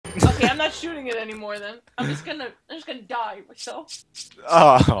Okay, I'm not shooting it anymore then. I'm just gonna die myself.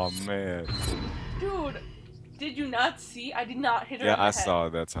 Oh man. Dude, did you not see? I did not hit her Yeah, in the I head. saw it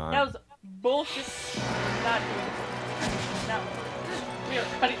that That time. was bullshit. Not doing it. Not we are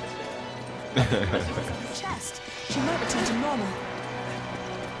cutting this video. Chest. She might return to normal.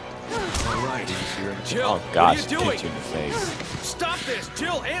 All right. Jill, Oh gosh, what are you doing? kicked you in the face. Stop this!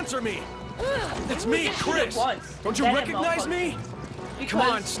 Jill, answer me! It's me, Just shoot it Chris! once. Don't you Then it recognize me? malfunctions. Come on,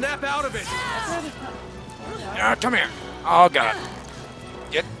 Because snap out of it! Come here. Oh god.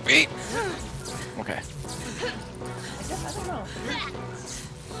 Get beat. Okay. I don't know.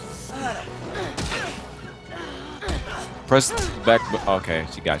 I don't know. Press back. Okay,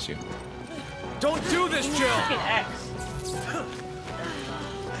 she got you. Don't do this, Jill! Fucking X.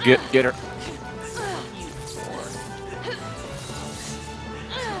 Get her.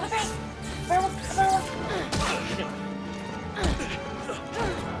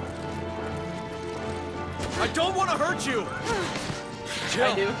 I don't want to hurt you!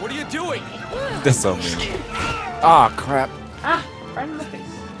 Jill, do. what are you doing? That's so mean. Ah, crap. Ah, right in the face.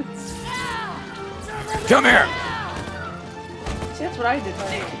 Come here. See, that's what I did.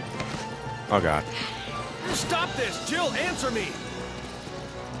 Oh god. Stop this! Jill, answer me!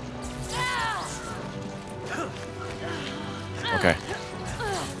 Okay.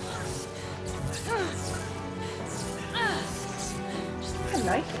 A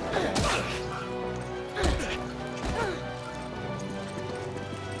knife.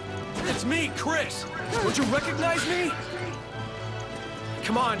 It's me, Chris! Don't you recognize me?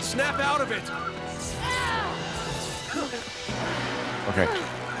 Come on, snap out of it! Okay.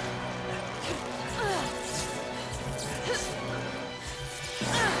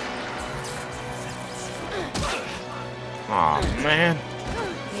 Aw, man.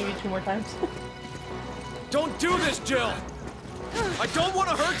 Maybe 2 more times. Don't do this, Jill! I don't want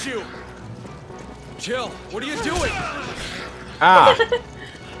to hurt you! Jill, what are you doing? Ah.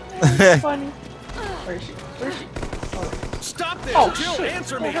 That's funny. Where is she? Where is she? Oh, Stop this! oh Jill, shit.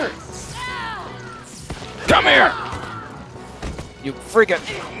 answer That me! hurts. Come here. You freaking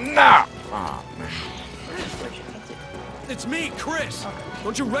no. Oh man. Where is she? That's it. It's me, Chris!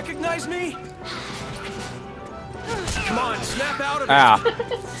 Don't you recognize me? Come on, snap out of it! Ah.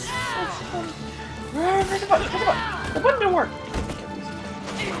 Press the button. Press the button. The button didn't work.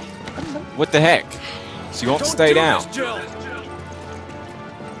 What the heck? She won't Don't stay do down. this, Jill!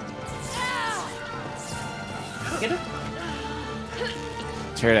 Get her?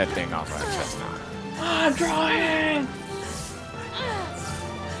 Tear that thing off her chest now. I'm trying.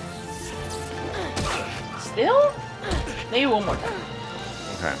 Still? Maybe one more time.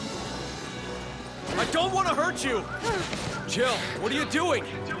 Okay. I don't want to hurt you! Jill, what are you doing?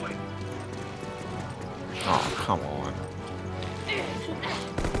 Oh, come on.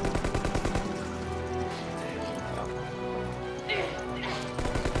 No.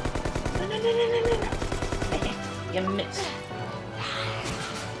 You missed.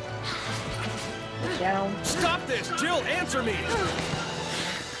 Down. Stop this! Jill, answer me!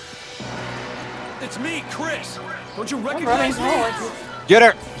 It's me, Chris! Don't you I'm running recognize me? forward. Get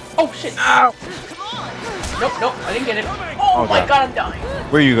her. Oh shit. Ow. Nope, nope, I didn't get it. Oh Oh, my God. god, I'm dying.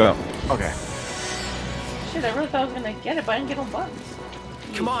 Where you go? Okay. Shit, I really thought I was gonna get it, but I didn't get no buttons.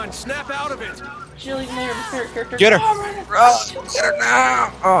 Come on, snap out of it! Jill, even though you're the favorite character. Get her. Oh, I'm running. Get her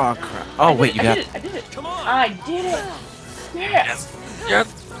now. Oh crap. Oh wait, you I got. did it. I did it. Come on! I did it. Yes. Yep.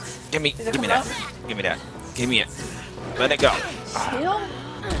 Give me. Is it Give me coming that. Give me that. Give me it. Let it go. Still?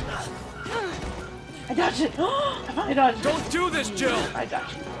 I dodged it. I finally dodged it. Don't do this, Jill! I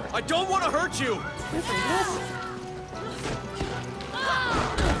dodged it. I don't want to hurt you! Listen, listen.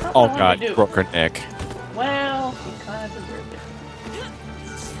 That's not Oh what I wanted god, to you do. broke her neck. Well, you kind of deserved it.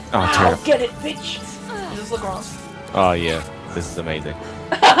 Oh, Ow, tear. get it, bitch! Does this look wrong? Oh yeah, this is amazing.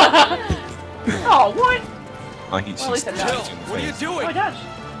 Oh, what? Oh, Well, he, at she's least I Jill, dodged. what are you Oh, doing? I dodged.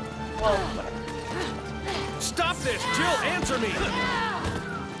 Well, whatever. Stop this! Jill, answer me!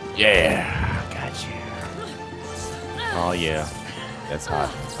 Yeah, got you. Oh yeah, that's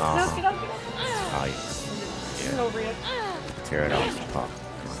hot. Get Uh out, huh. get out, get out. Oh Get it over yet. yeah, tear it off. Oh.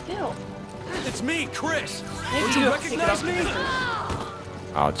 Still. It's me, Chris! Maybe Don't you have to take it recognize off me? first.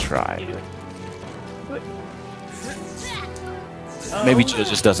 I'll You try. do it. Do it. Maybe Oh. Jill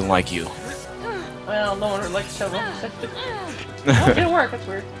just doesn't like you. Well, no one would like to show up. Oh, it didn't work. That's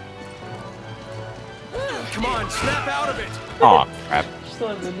weird. Come on, snap out of it! Oh crap. Still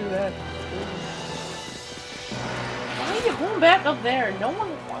have to do that. Why are you going back up there? No one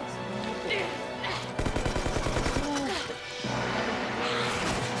wants to.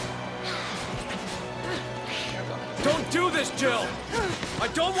 Don't do this, Jill! I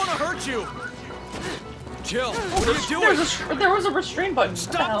don't want to hurt you. Jill, what are you doing? There was a restraint button.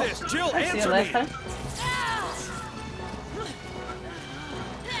 Stop this, Jill. I see it Answer last me. time.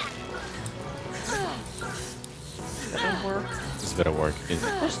 That work. This better work.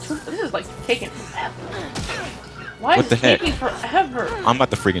 This is like taking forever. Why What is the it heck? taking forever? I'm about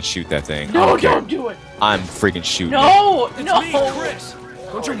to freaking shoot that thing. I No, don't care. don't do it. I'm freaking shooting. No, It's no. me, Chris.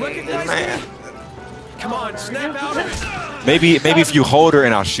 Don't you recognize me? Come on, snap out of it. Maybe if you hold her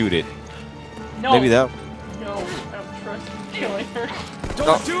and I'll shoot it. No. Maybe that. No, I don't trust killing her.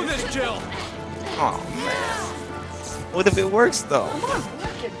 Don't do this, Jill. Oh man. What if it works though? Come on,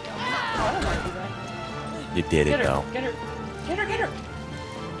 work it. No, I don't want to do that. You did Get it her, though. get her, get her, get her.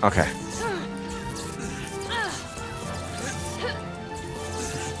 Okay.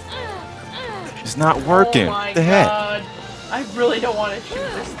 It's not working. Oh my What the heck? God. I really don't want to shoot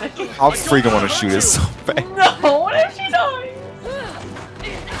this thing. I'll freaking want to shoot it so bad. No, what if she dies?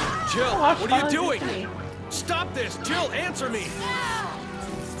 Jill, Watch what are you Fonzie doing? to me. Stop this, Jill. Answer me.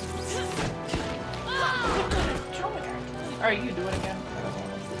 Alright, you do it again.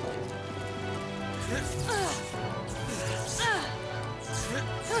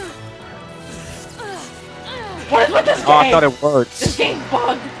 What is with this game? Oh, I thought it worked. This game's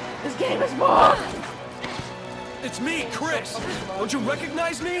bugged. This game is bugged. It's me, Chris. Don't you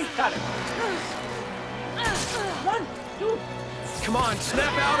recognize me? Got it. One, two. Come on,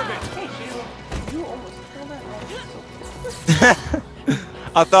 snap out of it. Hey, you almost killed that.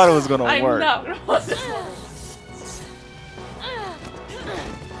 I thought it was gonna I'm work. not gonna let this one.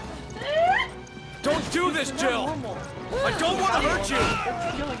 Don't do this, Jill. Normal. I don't want to hurt you.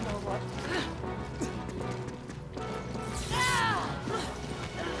 It's killing normal.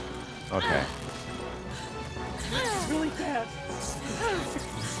 Okay. It's really fast.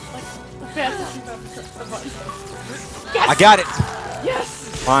 Like the fastest you've ever pressed the button. Yes! I got it. Yes!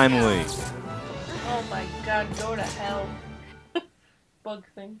 Finally. Oh my God, go to hell. Bug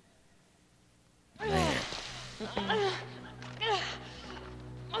thing.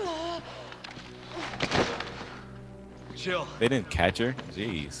 Jill. They didn't catch her.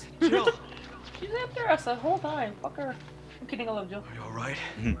 Jeez. Jill. She's after us the whole time. Fuck her. I'm kidding, I love Jill. Are you alright?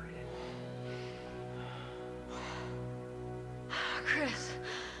 Chris.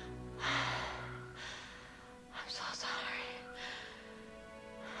 I'm so sorry.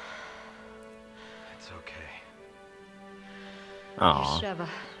 It's okay. Aw. Sheva,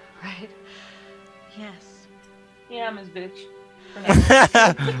 right? Yes. Yeah, I'm his bitch. For now.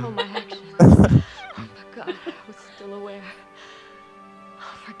 Oh, my actions. Oh, my God, I was still aware.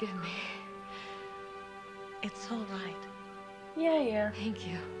 Oh, forgive me. It's all right. Yeah. Thank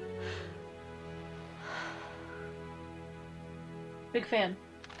you. Big fan.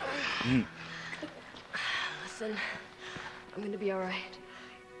 Listen, I'm gonna be all right.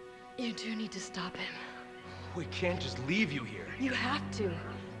 You do need to stop him. We can't just leave you here. You have to.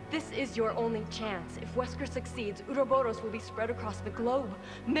 This is your only chance. If Wesker succeeds, Uroboros will be spread across the globe.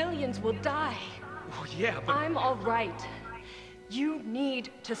 Millions will die. Well, yeah, but... I'm all right. You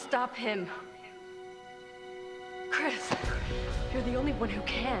need to stop him. Chris, you're the only one who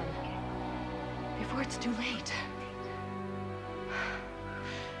can. Before it's too late.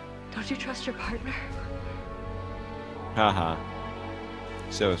 Don't you trust your partner? Haha.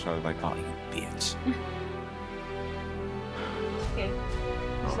 So it's probably like, oh, you bitch. Okay.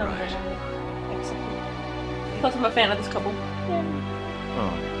 It's not Alright. gonna accept it. Plus, I'm a fan of this couple. Yeah.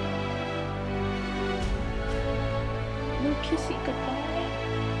 Oh. No kissy goodbye.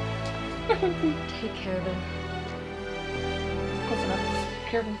 Take care of him. Close enough.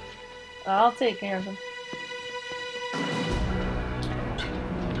 Care of him. I'll take care of him.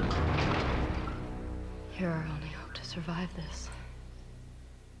 You're our only hope to survive this.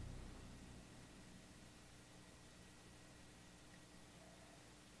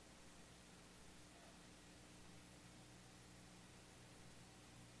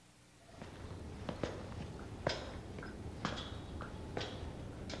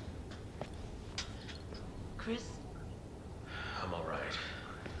 Chris? I'm alright.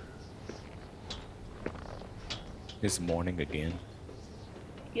 It's morning again.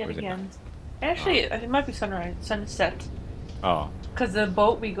 Yet Or is it again. Actually, it might be sunrise, sunset. Oh. Cause the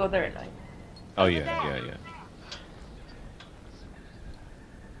boat, we go there at night. Oh yeah.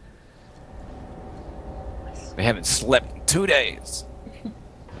 They haven't slept in 2 days. I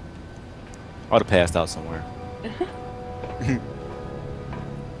would have passed out somewhere.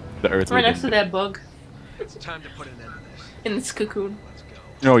 The earth Right would next to have that bug It's time to put an end to this. in this cocoon. Let's go.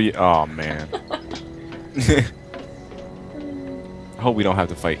 been... Oh yeah. Oh man. I hope we don't have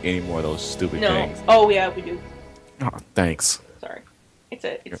to fight any more of those stupid No. things. Oh yeah, we do. Oh, thanks. Sorry.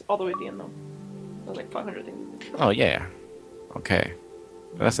 It's all the way at the end though. There's like 500 things. Oh yeah. Okay.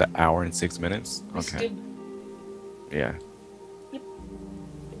 That's an hour and 6 minutes. It's Okay. good. Yeah. Yep.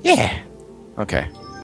 Yeah. Okay.